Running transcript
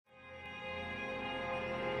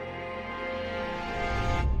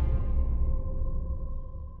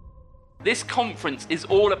This conference is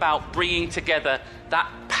all about bringing together that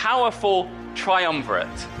powerful triumvirate: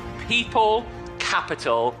 people,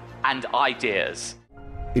 capital, and ideas.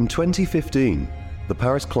 In 2015, the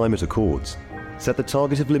Paris Climate Accords set the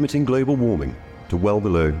target of limiting global warming to well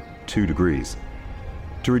below 2 degrees.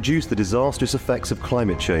 To reduce the disastrous effects of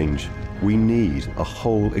climate change, we need a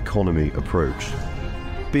whole economy approach.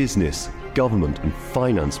 Business, government, and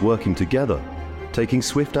finance working together, taking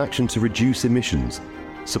swift action to reduce emissions,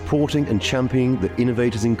 supporting and championing the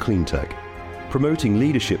innovators in clean tech, promoting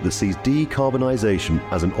leadership that sees decarbonisation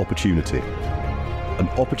as an opportunity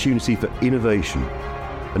for innovation,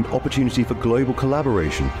 an opportunity for global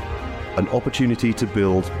collaboration, an opportunity to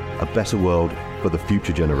build a better world for the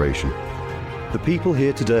future generation. The people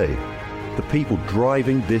here today, the people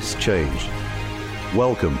driving this change.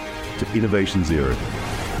 Welcome to Innovation Zero.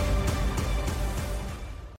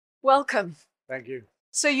 Welcome. Thank you.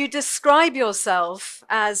 So you describe yourself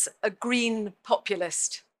as a green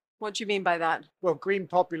populist. What do you mean by that? Well, green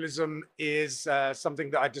populism is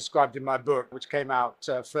something that I described in my book, which came out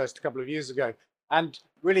first a couple of years ago. And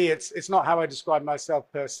really, it's not how I describe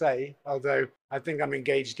myself per se, although I think I'm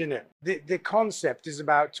engaged in it. The concept is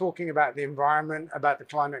about talking about the environment, about the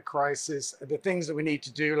climate crisis, the things that we need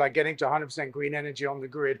to do, like getting to 100% green energy on the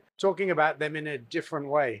grid, talking about them in a different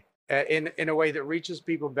way. In a way that reaches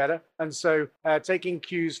people better. And so taking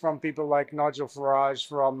cues from people like Nigel Farage,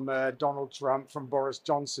 from Donald Trump, from Boris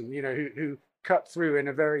Johnson, who cut through in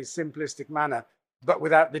a very simplistic manner, but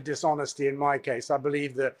without the dishonesty in my case. I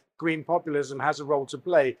believe that green populism has a role to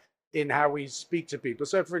play in how we speak to people.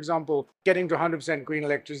 So, for example, getting to 100% green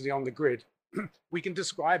electricity on the grid, we can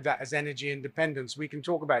describe that as energy independence. We can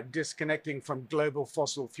talk about disconnecting from global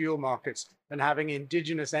fossil fuel markets and having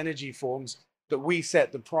indigenous energy forms that we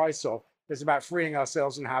set the price of. It's about freeing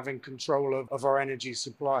ourselves and having control of our energy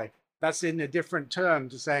supply. That's in a different term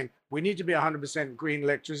to saying we need to be 100% green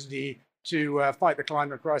electricity to fight the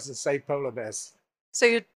climate crisis, save polar bears. So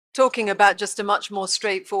you're talking about just a much more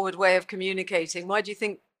straightforward way of communicating. Why do you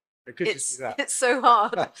think it's so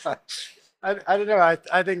hard? I don't know.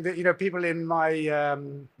 I think that, people in my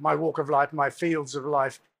my walk of life, my fields of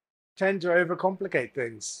life, tend to overcomplicate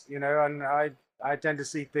things, and I tend to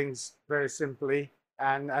see things very simply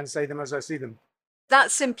and say them as I see them. That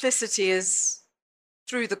simplicity is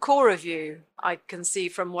through the core of you, I can see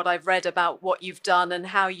from what I've read about what you've done and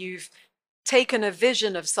how you've taken a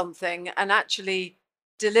vision of something and actually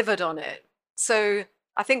delivered on it. So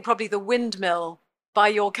I think probably the windmill by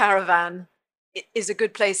your caravan is a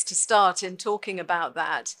good place to start in talking about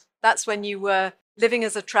that. That's when you were living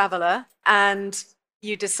as a traveler and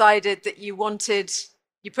you decided that you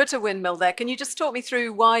put a windmill there. Can you just talk me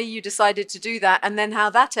through why you decided to do that and then how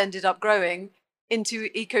that ended up growing into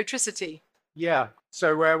Ecotricity? Yeah,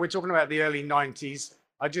 so we're talking about the early 90s.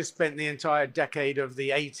 I just spent the entire decade of the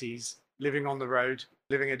 80s living on the road,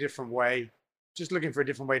 living a different way, just looking for a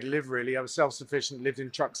different way to live, really. I was self-sufficient, lived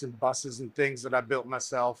in trucks and buses and things that I built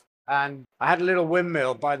myself. And I had a little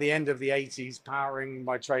windmill by the end of the 80s powering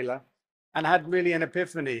my trailer and had really an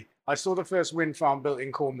epiphany. I saw the first wind farm built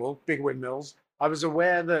in Cornwall, big windmills. I was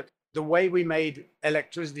aware that the way we made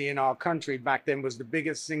electricity in our country back then was the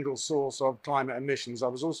biggest single source of climate emissions. I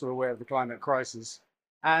was also aware of the climate crisis.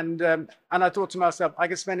 And I thought to myself, I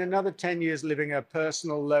could spend another 10 years living a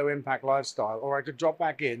personal low impact lifestyle, or I could drop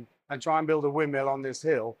back in and try and build a windmill on this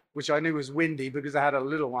hill, which I knew was windy because I had a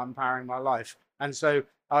little one powering my life. And so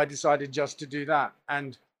I decided just to do that.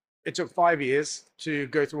 And it took 5 years to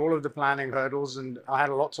go through all of the planning hurdles, and I had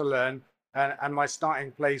a lot to learn. And my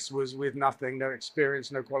starting place was with nothing, no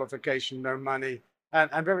experience, no qualification, no money,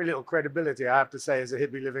 and very little credibility, I have to say, as a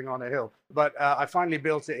hippie living on a hill. But I finally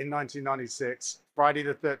built it in 1996, Friday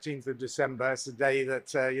the 13th of December. It's a day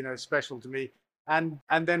that, is special to me. And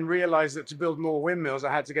then realized that to build more windmills,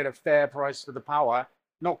 I had to get a fair price for the power.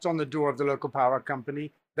 Knocked on the door of the local power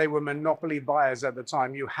company. They were monopoly buyers at the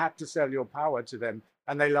time. You had to sell your power to them.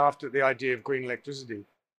 And they laughed at the idea of green electricity.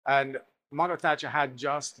 And Margaret Thatcher had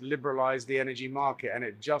just liberalized the energy market, and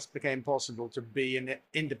it just became possible to be an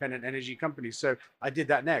independent energy company. So I did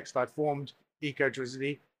that next. I formed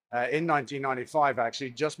Ecotricity in 1995,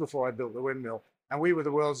 actually, just before I built the windmill. And we were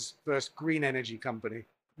the world's first green energy company.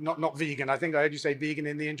 Not vegan. I think I heard you say vegan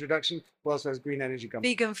in the introduction. World's first green energy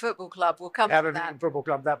company. Vegan football club. We'll come to have that. A vegan football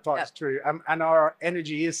club. That part's true. And our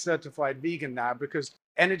energy is certified vegan now because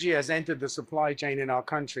energy has entered the supply chain in our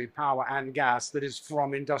country, power and gas, that is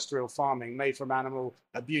from industrial farming, made from animal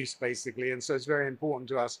abuse, basically. And so it's very important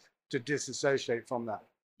to us to disassociate from that.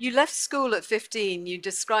 You left school at 15. You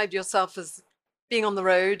described yourself as being on the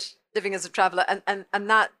road, living as a traveler. And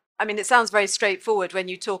that I mean, it sounds very straightforward when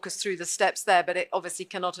you talk us through the steps there, but it obviously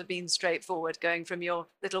cannot have been straightforward going from your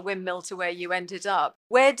little windmill to where you ended up.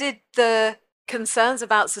 Where did the concerns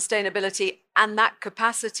about sustainability and that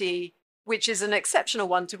capacity, which is an exceptional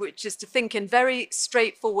one, which is to think in very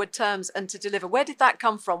straightforward terms and to deliver, where did that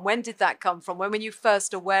come from? When did that come from? When were you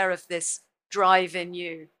first aware of this drive in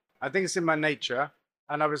you? I think it's in my nature.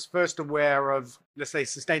 And I was first aware of, let's say,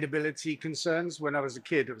 sustainability concerns when I was a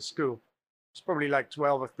kid at school. It's probably like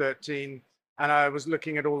 12 or 13. And I was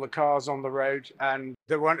looking at all the cars on the road, and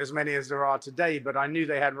there weren't as many as there are today, but I knew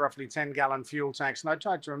they had roughly 10-gallon fuel tanks. And I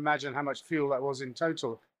tried to imagine how much fuel that was in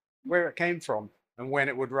total, where it came from, and when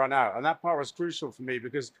it would run out. And that part was crucial for me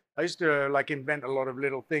because I used to like invent a lot of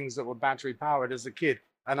little things that were battery powered as a kid.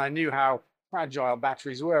 And I knew how fragile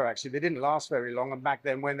batteries were. Actually, they didn't last very long. And back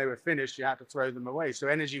then, when they were finished, you had to throw them away. So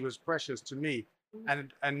energy was precious to me.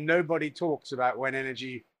 And nobody talks about when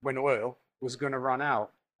oil was going to run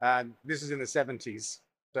out. And this is in the 70s.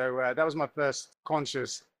 So that was my first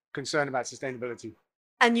conscious concern about sustainability.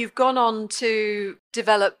 And you've gone on to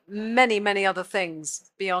develop many, many other things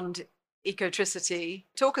beyond Ecotricity.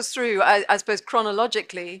 Talk us through, I suppose,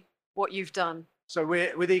 chronologically, what you've done. So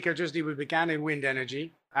with Ecotricity, we began in wind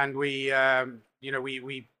energy, and we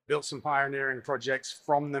built some pioneering projects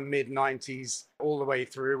from the mid-90s all the way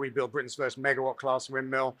through. We built Britain's first megawatt class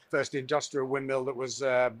windmill, first industrial windmill that was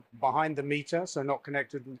behind the meter, so not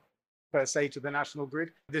connected per se to the national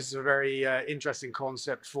grid. This is a very interesting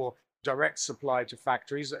concept for direct supply to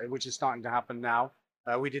factories, which is starting to happen now.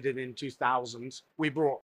 We did it in 2000. We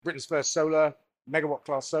brought Britain's first megawatt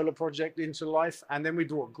class solar project into life, and then we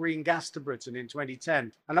brought green gas to Britain in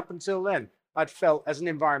 2010. And up until then, I'd felt as an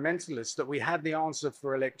environmentalist that we had the answer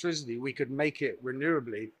for electricity. We could make it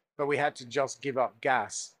renewably, but we had to just give up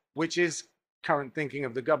gas, which is current thinking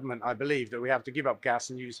of the government, I believe, that we have to give up gas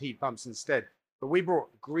and use heat pumps instead. But we brought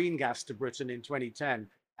green gas to Britain in 2010,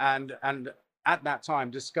 and at that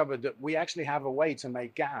time discovered that we actually have a way to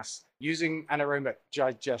make gas using anaerobic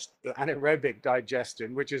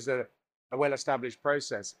digestion, which is a well-established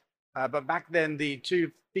process. But back then, the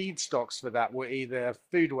two feedstocks for that were either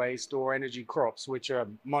food waste or energy crops, which are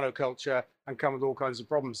monoculture and come with all kinds of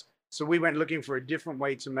problems. So we went looking for a different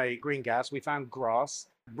way to make green gas. We found grass.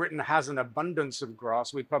 Britain has an abundance of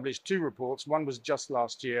grass. We published 2 reports. One was just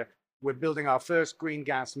last year. We're building our first green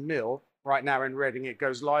gas mill right now in Reading. It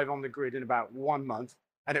goes live on the grid in about 1 month,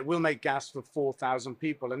 and it will make gas for 4,000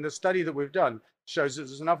 people. And the study that we've done shows that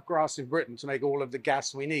there's enough grass in Britain to make all of the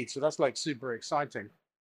gas we need. So that's like super exciting.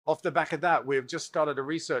 Off the back of that, we've just started a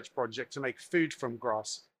research project to make food from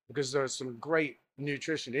grass, because there's some great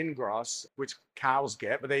nutrition in grass, which cows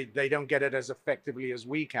get, but they don't get it as effectively as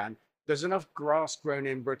we can. There's enough grass grown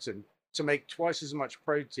in Britain to make twice as much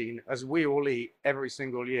protein as we all eat every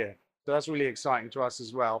single year. So that's really exciting to us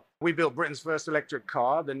as well. We built Britain's first electric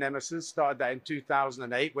car, the Nemesis, started that in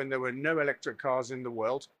 2008 when there were no electric cars in the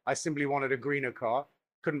world. I simply wanted a greener car.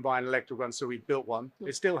 Couldn't buy an electric one, so we built one.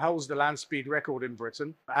 It still holds the land speed record in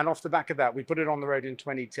Britain. And off the back of that, we put it on the road in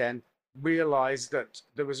 2010, realized that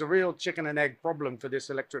there was a real chicken and egg problem for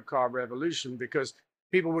this electric car revolution, because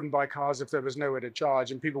people wouldn't buy cars if there was nowhere to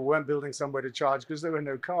charge, and people weren't building somewhere to charge because there were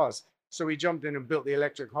no cars. So we jumped in and built the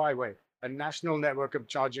electric highway, a national network of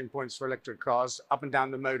charging points for electric cars up and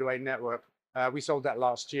down the motorway network. We sold that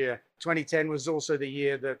last year. 2010 was also the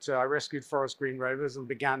year that I rescued Forest Green Rovers and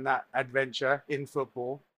began that adventure in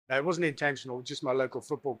football. It wasn't intentional, just my local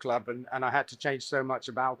football club, and I had to change so much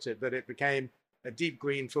about it that it became a deep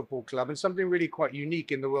green football club and something really quite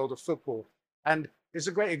unique in the world of football. And it's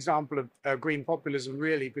a great example of green populism,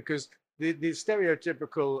 really, because the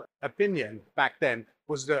stereotypical opinion back then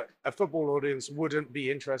was that a football audience wouldn't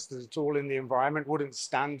be interested at all in the environment, wouldn't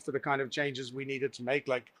stand for the kind of changes we needed to make,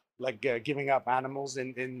 like giving up animals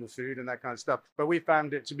in the food and that kind of stuff. But we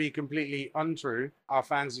found it to be completely untrue. Our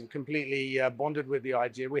fans have completely bonded with the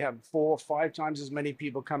idea. We have 4 or 5 times as many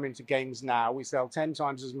people coming to games now. We sell 10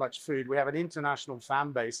 times as much food. We have an international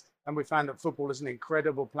fan base, and we found that football is an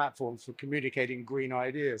incredible platform for communicating green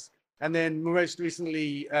ideas. And then most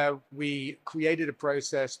recently, we created a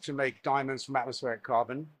process to make diamonds from atmospheric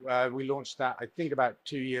carbon. We launched that, I think, about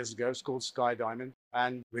 2 years ago. It's called Sky Diamond.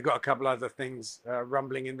 And we've got a couple other things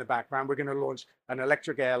rumbling in the background. We're going to launch an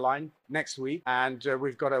electric airline next week. And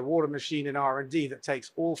we've got a water machine in R&D that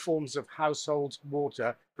takes all forms of household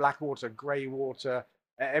water, black water, grey water,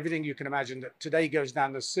 everything you can imagine that today goes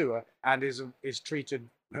down the sewer and is treated,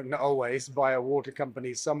 not always, by a water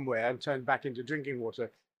company somewhere and turned back into drinking water.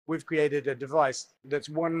 We've created a device that's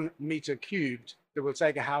 1 meter cubed that will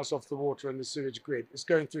take a house off the water and the sewage grid. It's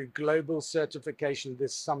going through global certification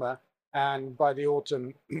this summer. And by the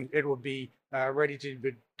autumn, it will be ready to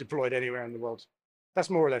be deployed anywhere in the world. That's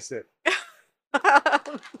more or less it.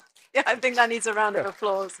 Yeah, I think that needs a round of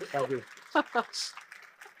applause. Thank you.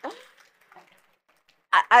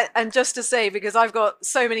 And just to say, because I've got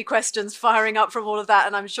so many questions firing up from all of that,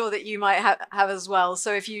 and I'm sure that you might have as well.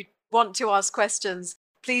 So if you want to ask questions,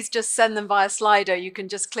 please just send them via Slido. You can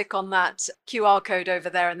just click on that QR code over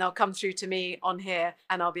there and they'll come through to me on here,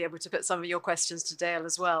 and I'll be able to put some of your questions to Dale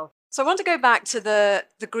as well. So I want to go back to the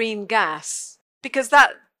green gas, because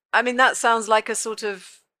that sounds like a sort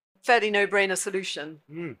of fairly no-brainer solution.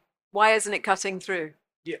 Why isn't it cutting through?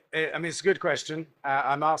 Yeah, I mean, it's a good question.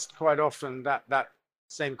 I'm asked quite often that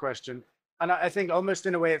same question. And I think almost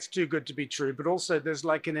in a way it's too good to be true, but also there's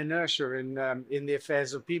like an inertia in the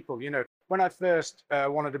affairs of people. You know, when I first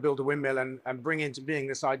wanted to build a windmill and bring into being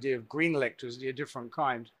this idea of green electricity, a different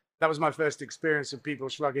kind, that was my first experience of people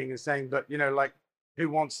shrugging and saying, but, you know, like, who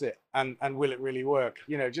wants it and will it really work?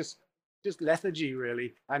 You know, just lethargy,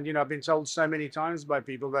 really. And, you know, I've been told so many times by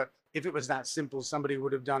people that if it was that simple, somebody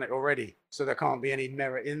would have done it already. So there can't be any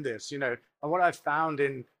merit in this, you know. And what I've found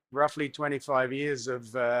in roughly 25 years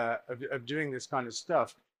of doing this kind of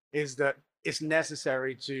stuff is that it's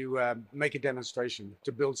necessary to make a demonstration,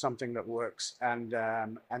 to build something that works, and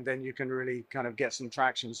then you can really kind of get some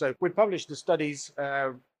traction. So we published the studies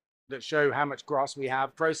that show how much grass we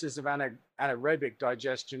have. Process of anaerobic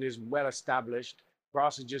digestion is well established.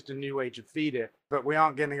 Grass is just a new way to feed it, but we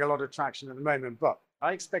aren't getting a lot of traction at the moment. But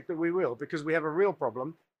I expect that we will, because we have a real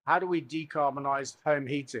problem. How do we decarbonize home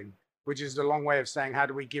heating? Which is the long way of saying, how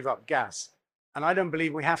do we give up gas? And I don't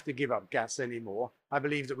believe we have to give up gas anymore. I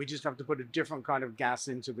believe that we just have to put a different kind of gas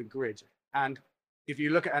into the grid. And if you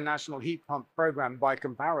look at a national heat pump program by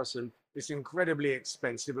comparison, it's incredibly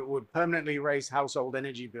expensive. It would permanently raise household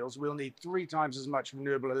energy bills. We'll need 3 times as much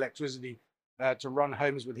renewable electricity to run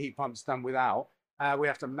homes with heat pumps than without. We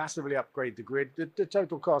have to massively upgrade the grid. The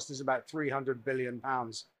total cost is about £300 billion.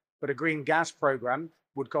 But a green gas program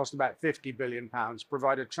would cost about £50 billion,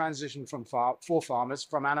 provide a transition for farmers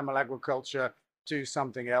from animal agriculture to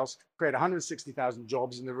something else, create 160,000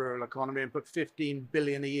 jobs in the rural economy, and put 15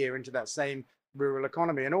 billion a year into that same rural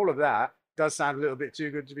economy. And all of that does sound a little bit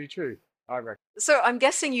too good to be true, I reckon. So I'm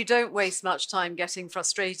guessing you don't waste much time getting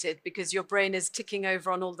frustrated because your brain is ticking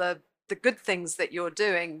over on all the good things that you're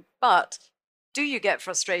doing. But do you get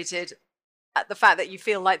frustrated at the fact that you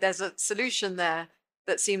feel like there's a solution there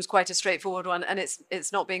that seems quite a straightforward one and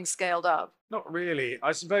it's not being scaled up? Not really.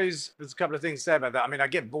 I suppose there's a couple of things to say about that. I mean, I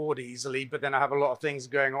get bored easily, but then I have a lot of things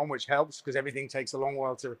going on, which helps because everything takes a long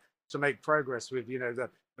while to make progress with. You know, the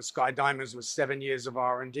Sky Diamonds was 7 years of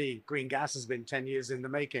R&D. Green gas has been 10 years in the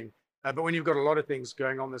making. But when you've got a lot of things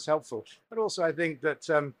going on, that's helpful. But also, I think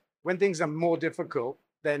that when things are more difficult,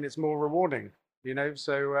 then it's more rewarding. You know,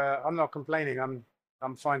 so I'm not complaining.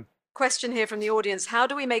 I'm fine. Question here from the audience: how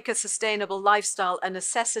do we make a sustainable lifestyle a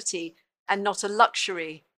necessity and not a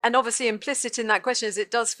luxury? And obviously implicit in that question is it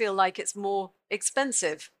does feel like it's more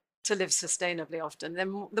expensive to live sustainably often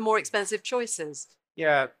than the more expensive choices.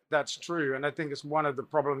 Yeah, that's true. And I think it's one of the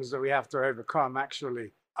problems that we have to overcome,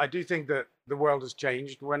 actually. I do think that the world has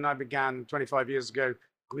changed. When I began 25 years ago,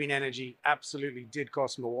 green energy absolutely did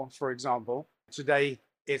cost more, for example. Today,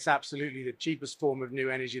 it's absolutely the cheapest form of new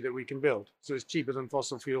energy that we can build. So it's cheaper than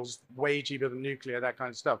fossil fuels, way cheaper than nuclear, that kind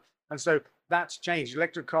of stuff. And so that's changed.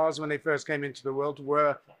 Electric cars, when they first came into the world,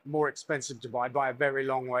 were more expensive to buy by a very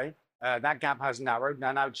long way. That gap has narrowed.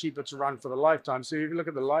 Now cheaper to run for the lifetime. So if you look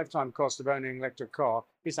at the lifetime cost of owning an electric car,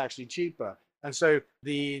 it's actually cheaper. And so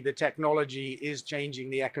the technology is changing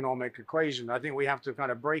the economic equation. I think we have to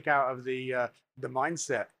kind of break out of the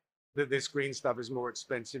mindset that this green stuff is more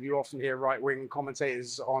expensive. You often hear right-wing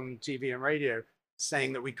commentators on TV and radio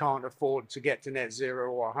saying that we can't afford to get to net zero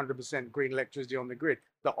or 100% green electricity on the grid.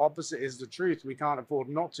 The opposite is the truth. We can't afford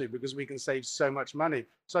not to because we can save so much money.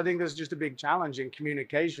 So I think there's just a big challenge in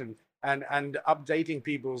communication and updating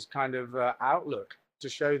people's kind of outlook to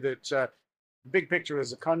show that big picture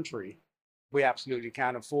as a country, we absolutely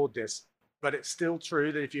can afford this. But it's still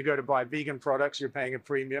true that if you go to buy vegan products, you're paying a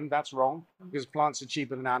premium. That's wrong because plants are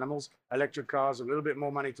cheaper than animals. Electric cars are a little bit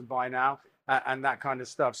more money to buy now and that kind of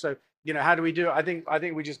stuff. So, you know, how do we do it? I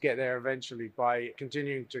think we just get there eventually by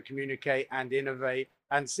continuing to communicate and innovate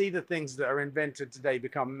and see the things that are invented today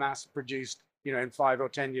become mass produced, you know, in 5 or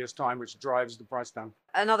 10 years time, which drives the price down.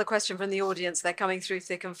 Another question from the audience. They're coming through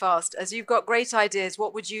thick and fast. As you've got great ideas,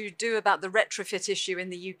 what would you do about the retrofit issue in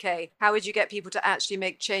the UK? How would you get people to actually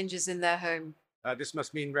make changes in their home? This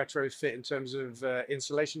must mean retrofit in terms of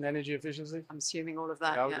insulation energy efficiency. I'm assuming all of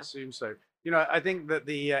that. I would assume so. I think that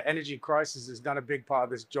the energy crisis has done a big part of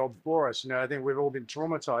this job for us. I think we've all been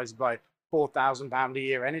traumatized by £4,000 a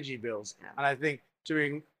year energy bills, and I think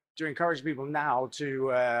to encourage people now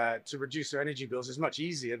to reduce their energy bills is much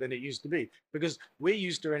easier than it used to be, because we're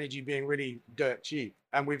used to energy being really dirt cheap,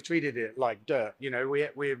 and we've treated it like dirt.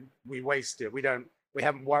 We waste it. We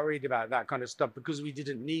haven't worried about that kind of stuff because we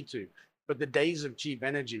didn't need to. But the days of cheap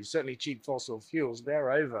energy, certainly cheap fossil fuels,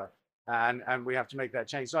 they're over. And we have to make that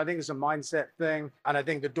change. So I think it's a mindset thing. And I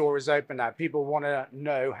think the door is open now. People want to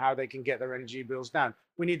know how they can get their energy bills down.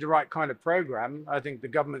 We need the right kind of program. I think the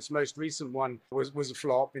government's most recent one was a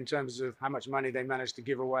flop in terms of how much money they managed to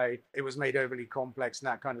give away. It was made overly complex and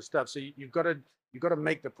that kind of stuff. So you've got to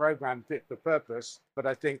make the program fit for purpose. But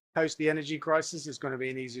I think post the energy crisis, it's going to be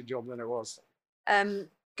an easier job than it was.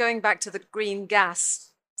 Going back to the green gas,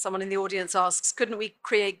 someone in the audience asks, couldn't we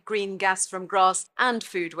create green gas from grass and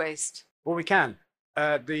food waste? Well, we can.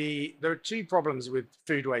 There are two problems with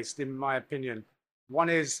food waste, in my opinion. One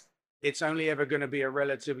is it's only ever going to be a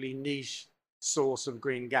relatively niche source of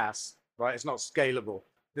green gas, right? It's not scalable.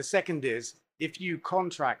 The second is if you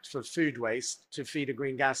contract for food waste to feed a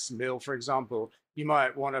green gas mill, for example, you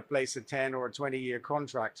might want to place a 10 or a 20-year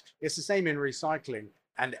contract. It's the same in recycling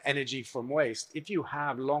and energy from waste. If you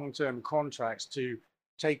have long-term contracts to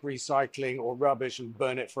take recycling or rubbish and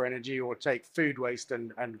burn it for energy, or take food waste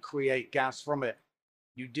and create gas from it,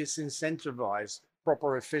 you disincentivize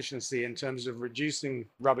proper efficiency in terms of reducing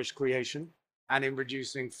rubbish creation and in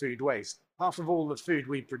reducing food waste. Half of all the food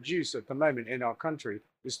we produce at the moment in our country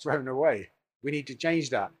is thrown away. We need to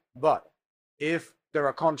change that. But if there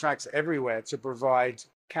are contracts everywhere to provide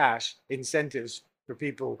cash incentives for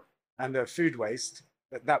people and their food waste,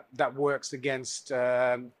 that works against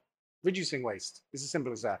reducing waste. It's as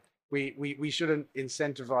simple as that. We shouldn't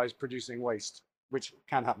incentivize producing waste, which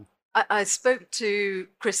can happen. I spoke to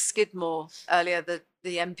Chris Skidmore earlier, the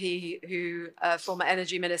MP who, former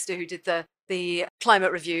energy minister who did the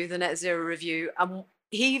climate review, the net zero review. And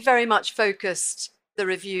he very much focused the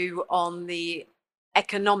review on the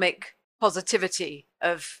economic positivity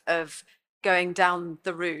of going down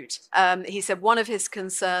the route. He said one of his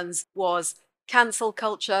concerns was cancel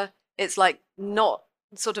culture. It's like not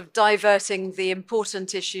sort of diverting the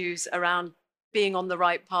important issues around being on the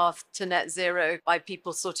right path to net zero by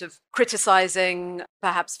people sort of criticizing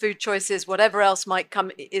perhaps food choices, whatever else might come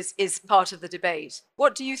is part of the debate.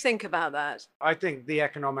 What do you think about that? I think the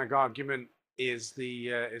economic argument is the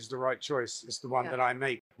right choice. It's the one that I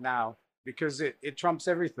make now, because it trumps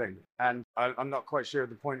everything. And I'm not quite sure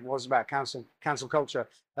the point was about cancel culture,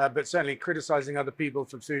 but certainly criticizing other people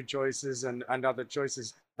for food choices and other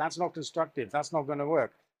choices, that's not constructive. That's not going to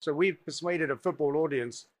work. So we've persuaded a football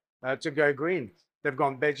audience to go green. They've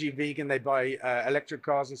gone veggie, vegan, they buy electric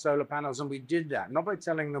cars and solar panels. And we did that, not by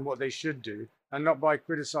telling them what they should do and not by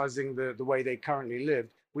criticizing the way they currently live.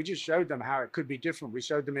 We just showed them how it could be different. We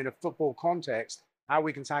showed them in a football context how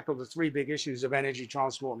we can tackle the three big issues of energy,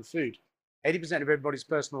 transport, and food. 80% of everybody's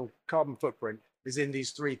personal carbon footprint is in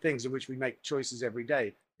these three things in which we make choices every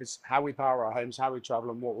day. It's how we power our homes, how we travel,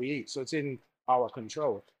 and what we eat. So it's in our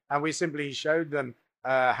control. And we simply showed them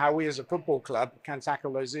how we as a football club can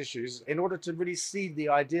tackle those issues in order to really seed the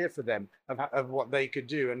idea for them of what they could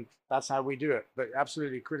do. And that's how we do it. But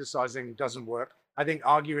absolutely criticizing doesn't work. I think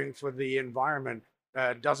arguing for the environment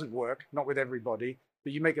doesn't work, not with everybody.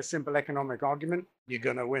 But you make a simple economic argument, you're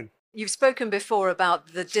going to win. You've spoken before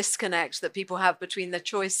about the disconnect that people have between their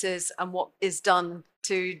choices and what is done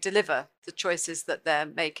to deliver the choices that they're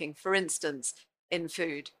making, for instance, in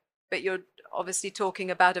food. But you're obviously talking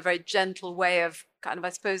about a very gentle way of kind of, I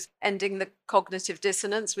suppose, ending the cognitive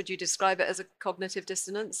dissonance. Would you describe it as a cognitive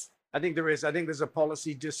dissonance? I think there is. I think there's a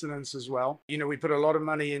policy dissonance as well. We put a lot of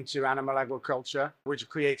money into animal agriculture, which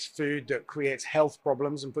creates food that creates health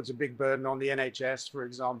problems and puts a big burden on the NHS, for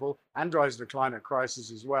example, and drives the climate crisis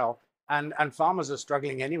as well. And farmers are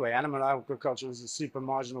struggling anyway. Animal agriculture is a super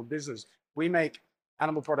marginal business. We make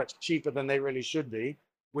animal products cheaper than they really should be,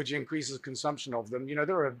 which increases consumption of them.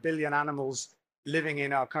 There are 1 billion animals living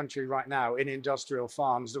in our country right now in industrial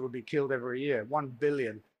farms that would be killed every year. 1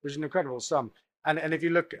 billion, which is an incredible sum. And if you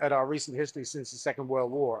look at our recent history since the Second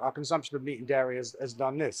World War, our consumption of meat and dairy has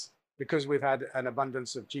done this, because we've had an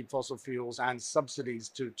abundance of cheap fossil fuels and subsidies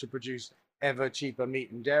to produce ever cheaper meat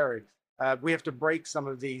and dairy. We have to break some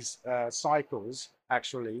of these cycles,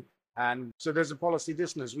 actually. And so there's a policy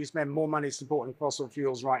dissonance. We spend more money supporting fossil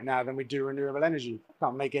fuels right now than we do renewable energy.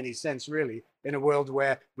 Can't make any sense, really, in a world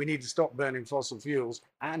where we need to stop burning fossil fuels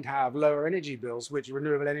and have lower energy bills, which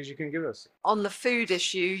renewable energy can give us. On the food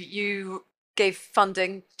issue, you gave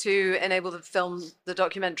funding to enable the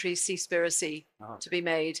documentary Seaspiracy to be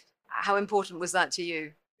made. How important was that to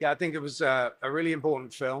you? Yeah, I think it was a really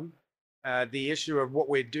important film. The issue of what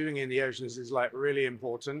we're doing in the oceans is like really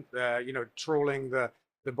important. Trawling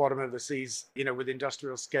the bottom of the seas, with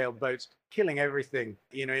industrial scale boats, killing everything,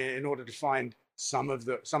 in order to find some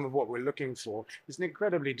of what we're looking for. It's an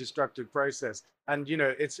incredibly destructive process. And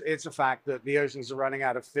it's a fact that the oceans are running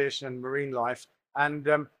out of fish and marine life, and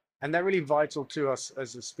they're really vital to us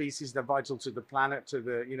as a species. They're vital to the planet, to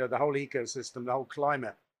the whole ecosystem, the whole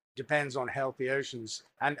climate depends on healthy oceans.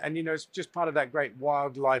 And it's just part of that great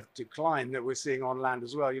wildlife decline that we're seeing on land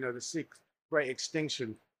as well. The sixth great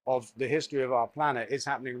extinction of the history of our planet is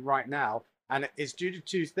happening right now. And it's due to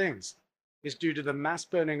two things. It's due to the mass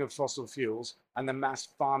burning of fossil fuels and the mass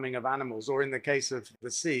farming of animals, or in the case of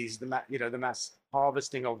the seas, the mass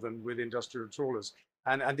harvesting of them with industrial trawlers.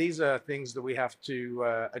 And these are things that we have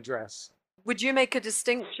to address. Would you make a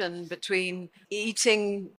distinction between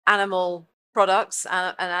eating animal products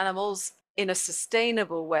and animals in a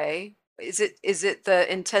sustainable way? Is it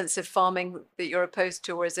the intensive farming that you're opposed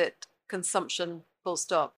to, or is it consumption full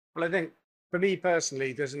stop? Well, I think for me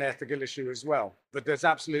personally, there's an ethical issue as well, but there's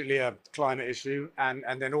absolutely a climate issue, and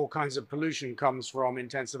then all kinds of pollution comes from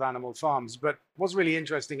intensive animal farms. But what's really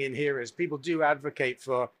interesting in here is people do advocate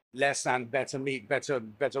for less and better meat,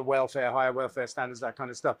 better welfare, higher welfare standards, that kind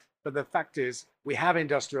of stuff. But the fact is, we have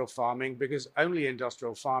industrial farming because only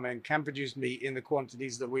industrial farming can produce meat in the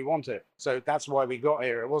quantities that we want it. So that's why we got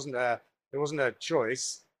here. It wasn't a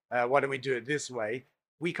choice. Why don't we do it this way?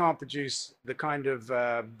 We can't produce the kind of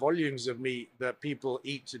volumes of meat that people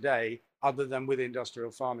eat today other than with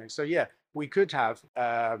industrial farming. So yeah, we could have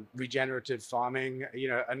regenerative farming,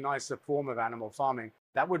 a nicer form of animal farming.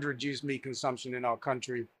 That would reduce meat consumption in our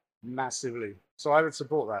country massively. So I would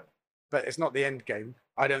support that. But it's not the end game,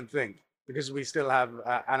 I don't think, because we still have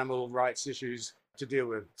animal rights issues to deal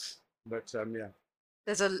with. But yeah.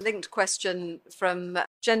 There's a linked question from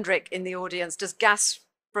Gendrick in the audience. Does gas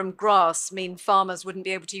from grass mean farmers wouldn't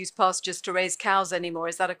be able to use pastures to raise cows anymore?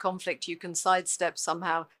 Is that a conflict you can sidestep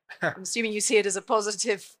somehow? I'm assuming you see it as a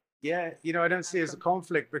positive. Yeah, I don't see it as a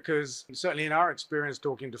conflict because certainly in our experience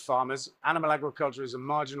talking to farmers, animal agriculture is a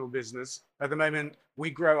marginal business. At the moment,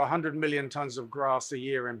 we grow 100 million tons of grass a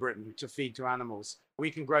year in Britain to feed to animals.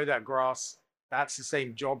 We can grow that grass. That's the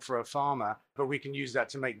same job for a farmer, but we can use that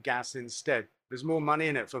to make gas instead. There's more money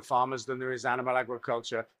in it for farmers than there is animal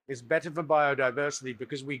agriculture. It's better for biodiversity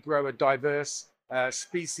because we grow a diverse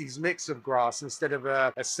species mix of grass instead of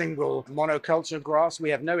a single monoculture grass. We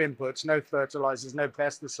have no inputs, no fertilizers, no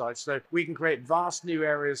pesticides. So we can create vast new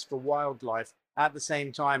areas for wildlife at the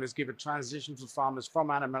same time as give a transition for farmers from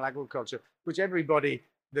animal agriculture, which everybody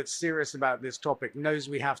that's serious about this topic knows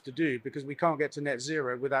we have to do because we can't get to net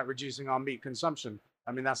zero without reducing our meat consumption.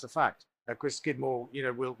 I mean, that's a fact. Chris Skidmore,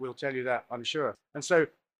 will tell you that, I'm sure. And so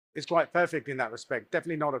it's quite perfect in that respect.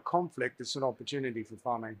 Definitely not a conflict. It's an opportunity for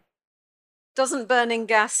farming. Doesn't burning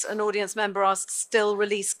gas, an audience member asks, still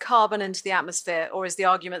release carbon into the atmosphere, or is the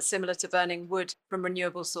argument similar to burning wood from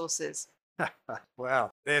renewable sources?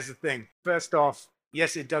 Well, there's the thing. First off,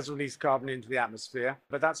 yes, it does release carbon into the atmosphere,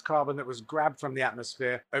 but that's carbon that was grabbed from the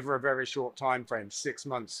atmosphere over a very short time frame, 6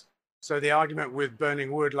 months. So the argument with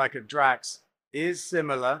burning wood like at Drax is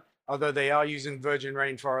similar, although they are using virgin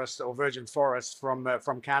rainforest or virgin forest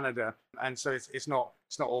from Canada. And so it's not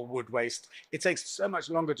all wood waste. It takes so much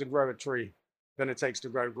longer to grow a tree than it takes to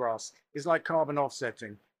grow grass. It's like carbon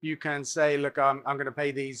offsetting. You can say, look, I'm going to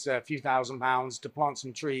pay these few £1,000s to plant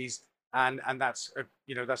some trees, and that's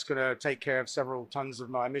that's going to take care of several tons of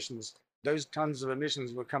my emissions. Those tons of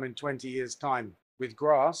emissions will come in 20 years' time. With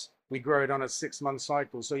grass, we grow it on a 6-month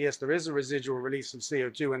cycle. So yes, there is a residual release of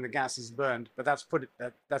CO2 when the gas is burned, but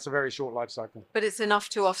that's a very short life cycle. But it's enough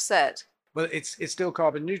to offset. Well, it's still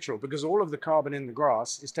carbon neutral because all of the carbon in the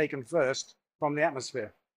grass is taken first from the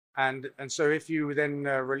atmosphere. And so if you then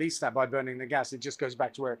release that by burning the gas, it just goes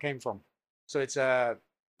back to where it came from. So it's a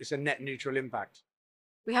net neutral impact.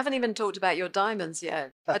 We haven't even talked about your diamonds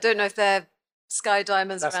yet. I don't know if they're sky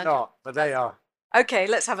diamonds. That's not, but they are. Okay,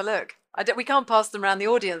 let's have a look. We can't pass them around the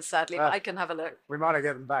audience, sadly, but I can have a look. We might not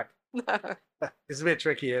get them back. No. It's a bit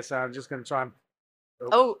tricky here, so I'm just going to try and...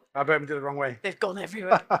 Oh, I've opened it the wrong way. they've gone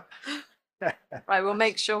everywhere. Right, we'll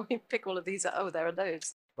make sure we pick all of these up. Oh, there are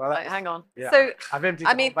loads. Well, right, hang on. Yeah, so I've emptied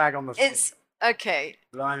the whole bag on the floor. It's okay.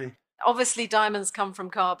 Blimey. Obviously, diamonds come from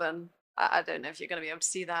carbon. I don't know if you're going to be able to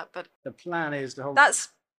see that, but the plan is to hold that's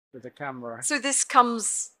with the camera. So this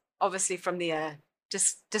comes obviously from the air.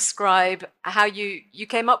 Just describe how you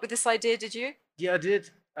came up with this idea. Did you? Yeah, I did.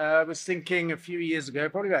 I was thinking a few years ago,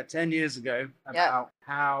 probably about 10 years ago, about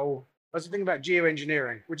how I was thinking about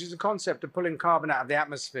geoengineering, which is a concept of pulling carbon out of the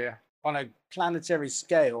atmosphere on a planetary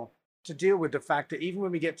scale to deal with the fact that even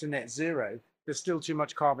when we get to net zero, there's still too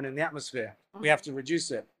much carbon in the atmosphere. We have to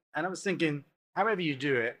reduce it. And I was thinking, however you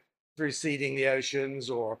do it, through seeding the oceans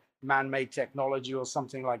or man-made technology or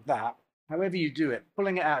something like that, however you do it,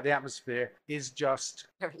 pulling it out of the atmosphere is just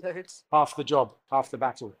Loads. half the job, half the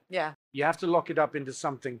battle. Yeah. You have to lock it up into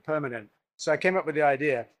something permanent. So I came up with the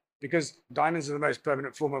idea, because diamonds are the most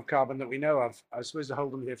permanent form of carbon that we know of. I was supposed to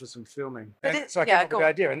hold them here for some filming. So I came up with the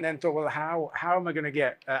idea and then thought, well, how am I going to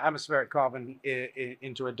get atmospheric carbon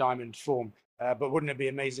into a diamond form? But wouldn't it be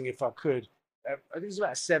amazing if I could? I think it's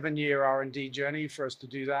about a 7-year R&D journey for us to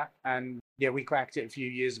do that. And yeah, we cracked it a few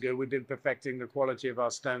years ago. We've been perfecting the quality of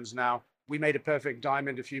our stones now. We made a perfect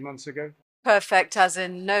diamond a few months ago. Perfect as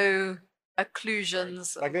in no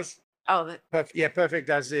occlusions. Like this? Oh, Yeah,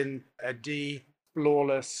 perfect as in a D,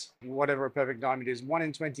 flawless, whatever a perfect diamond is. 1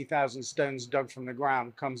 in 20,000 stones dug from the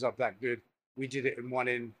ground comes up that good. We did it in 1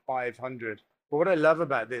 in 500. But what I love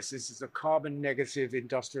about this is it's a carbon negative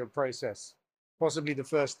industrial process. Possibly the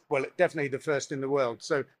first, well, definitely the first in the world.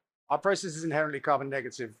 So our process is inherently carbon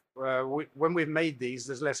negative. When we've made these,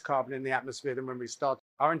 there's less carbon in the atmosphere than when we started.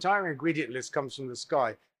 Our entire ingredient list comes from the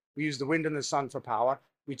sky. We use the wind and the sun for power.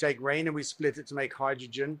 We take rain and we split it to make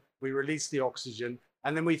hydrogen. We release the oxygen,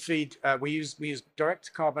 and then we feed. We use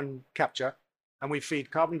direct carbon capture, and we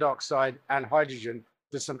feed carbon dioxide and hydrogen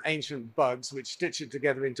to some ancient bugs, which stitch it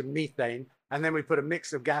together into methane. And then we put a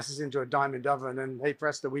mix of gases into a diamond oven, and hey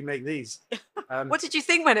presto, we make these. what did you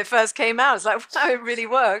think when it first came out? It's like, wow, it really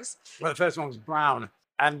works. Well, the first one was brown,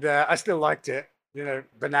 and I still liked it, you know.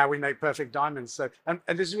 But now we make perfect diamonds. So, and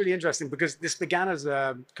this is really interesting because this began as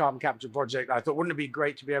a carbon capture project. I thought, wouldn't it be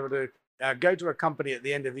great to be able to go to a company at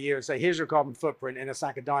the end of the year and say, here's your carbon footprint in a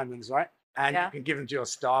sack of diamonds, right? And you can give them to your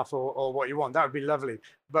staff or what you want. That would be lovely.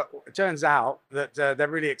 But it turns out that they're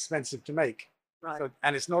really expensive to make. Right. So,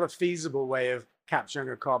 and it's not a feasible way of capturing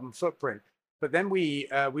a carbon footprint. But then we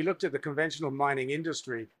looked at the conventional mining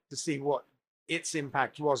industry to see what its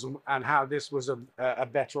impact was and how this was a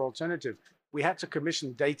better alternative. We had to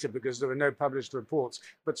commission data because there were no published reports.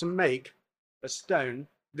 But to make a stone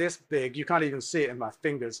this big, you can't even see it in my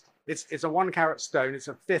fingers. It's a 1 carat stone. It's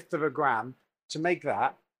 1/5 of a gram. To make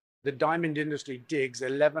that, the diamond industry digs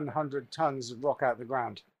 1,100 tons of rock out of the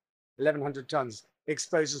ground. 1,100 tons.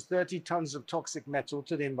 Exposes 30 tons of toxic metal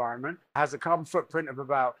to the environment, has a carbon footprint of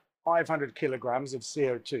about 500 kilograms of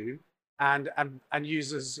CO2, and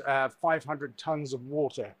uses 500 tons of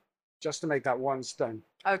water just to make that one stone.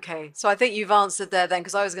 Okay, so I think you've answered there then,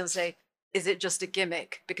 because I was going to say, is it just a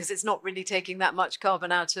gimmick? Because it's not really taking that much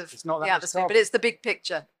carbon out of the atmosphere, but it's the big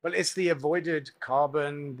picture. Well, it's the avoided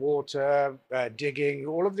carbon, water, digging,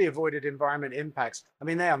 all of the avoided environment impacts. I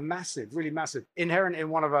mean, they are massive, really massive. Inherent in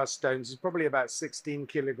one of our stones is probably about 16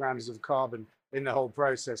 kilograms of carbon in the whole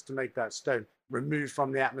process to make that stone, removed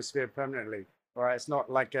from the atmosphere permanently. All right, it's not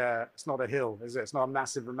like it's not a hill, is it? It's not a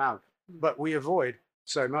massive amount, but we avoid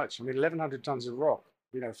so much. I mean, 1,100 tons of rock,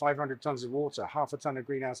 500 tons of water, half a ton of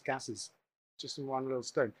greenhouse gases, just in one little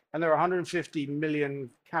stone. And there are 150 million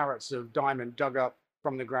carats of diamond dug up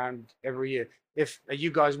from the ground every year. If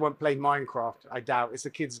you guys won't play Minecraft, I doubt, it's a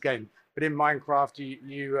kid's game. But in Minecraft,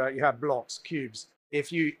 you have blocks, cubes.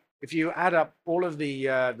 If you add up all of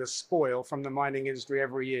the spoil from the mining industry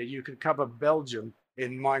every year, you could cover Belgium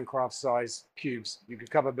in Minecraft-size cubes. You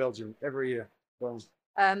could cover Belgium every year. Well,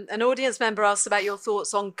 an audience member asked about your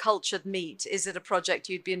thoughts on cultured meat. Is it a project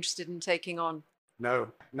you'd be interested in taking on?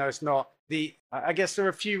 No, it's not. I guess there are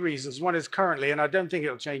a few reasons. One is currently, and I don't think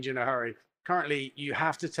it'll change in a hurry. Currently, you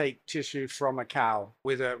have to take tissue from a cow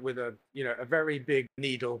with a very big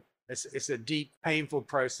needle. It's a deep, painful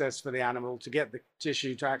process for the animal to get the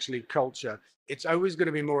tissue to actually culture. It's always going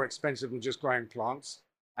to be more expensive than just growing plants.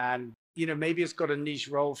 And maybe it's got a niche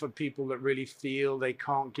role for people that really feel they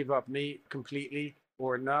can't give up meat completely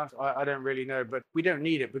or enough. I don't really know, but we don't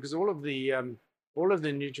need it because all of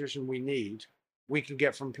the nutrition we need, we can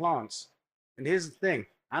get from plants. And here's the thing,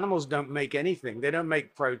 animals don't make anything. They don't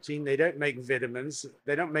make protein. They don't make vitamins.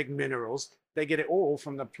 They don't make minerals. They get it all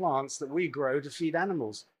from the plants that we grow to feed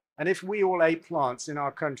animals. And if we all ate plants in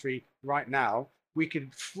our country right now, we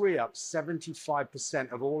could free up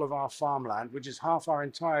 75% of all of our farmland, which is half our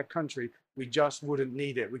entire country. We just wouldn't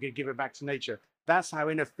need it. We could give it back to nature. That's how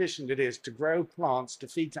inefficient it is to grow plants, to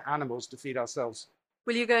feed to animals, to feed ourselves.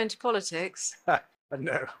 Will you go into politics?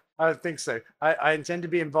 No, I don't think so. I intend to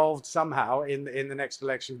be involved somehow in the next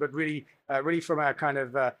election, but really from a kind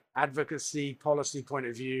of advocacy policy point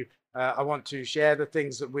of view, I want to share the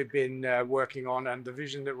things that we've been working on and the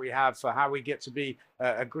vision that we have for how we get to be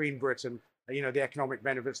a green Britain. the economic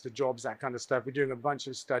benefits to jobs, that kind of stuff. We're doing a bunch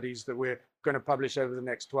of studies that we're going to publish over the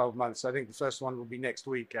next 12 months. I think the first one will be next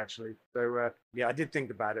week, actually. So, I did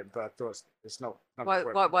think about it, but I thought it's not.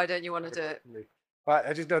 Why don't you want to do it? But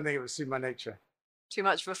I just don't think it would suit my nature. Too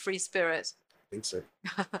much of a free spirit. I think so.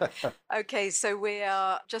 Okay, so we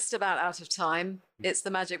are just about out of time. It's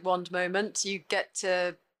the magic wand moment. You get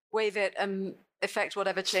to wave it and effect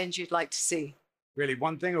whatever change you'd like to see. Really,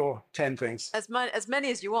 one thing or 10 things? As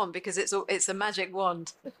many as you want, because it's a magic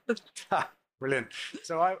wand. Brilliant.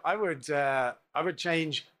 So I would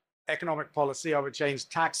change economic policy. I would change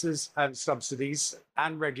taxes and subsidies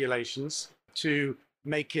and regulations to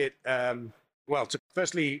make it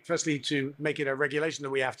firstly to make it a regulation that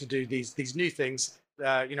we have to do these new things.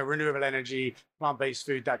 Renewable energy, plant-based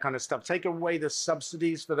food, that kind of stuff. Take away the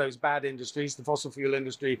subsidies for those bad industries, the fossil fuel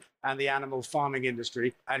industry and the animal farming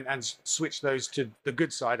industry, and switch those to the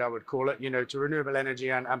good side, I would call it, to renewable energy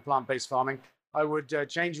and plant-based farming. I would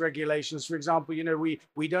change regulations. For example,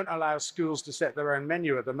 we don't allow schools to set their own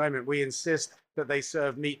menu at the moment. We insist that they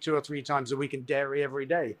serve meat 2 or 3 times a week and dairy every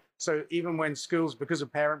day. So even when schools, because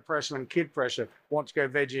of parent pressure and kid pressure, want to go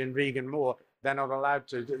veggie and vegan more, they're not allowed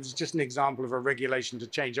to. It's just an example of a regulation to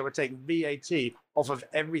change. I would take VAT off of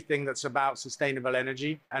everything that's about sustainable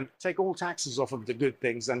energy and take all taxes off of the good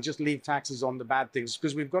things and just leave taxes on the bad things,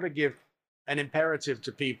 because we've got to give an imperative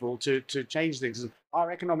to people to change things.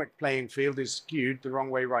 Our economic playing field is skewed the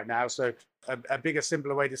wrong way right now. So a bigger,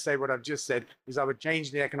 simpler way to say what I've just said is I would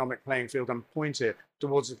change the economic playing field and point it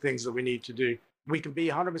towards the things that we need to do. We can be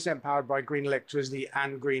 100% powered by green electricity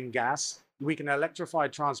and green gas. We can electrify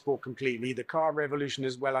transport completely. The car revolution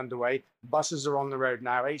is well underway. Buses are on the road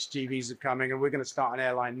now. HGVs are coming, and we're going to start an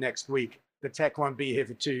airline next week. The tech won't be here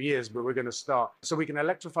for 2 years, but we're going to start. So we can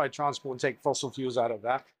electrify transport and take fossil fuels out of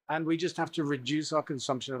that. And we just have to reduce our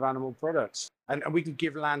consumption of animal products. And we can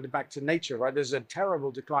give land back to nature, right? There's a terrible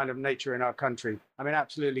decline of nature in our country. I mean,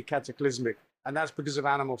 absolutely cataclysmic. And that's because of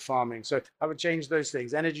animal farming. So I would change those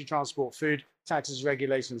things: energy, transport, food, taxes,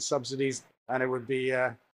 regulations, subsidies, and it would be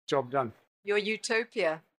job done. Your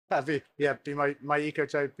utopia. That'd be my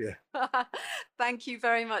ecotopia. Thank you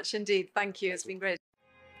very much indeed. Thank you. It's been great.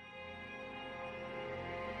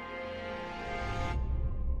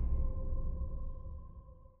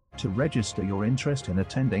 To register your interest in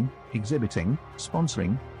attending, exhibiting,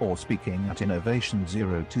 sponsoring, or speaking at Innovation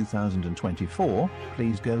Zero 2024,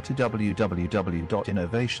 please go to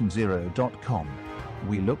www.innovationzero.com.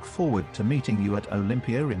 We look forward to meeting you at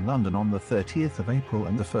Olympia in London on the 30th of April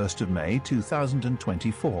and the 1st of May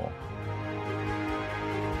 2024.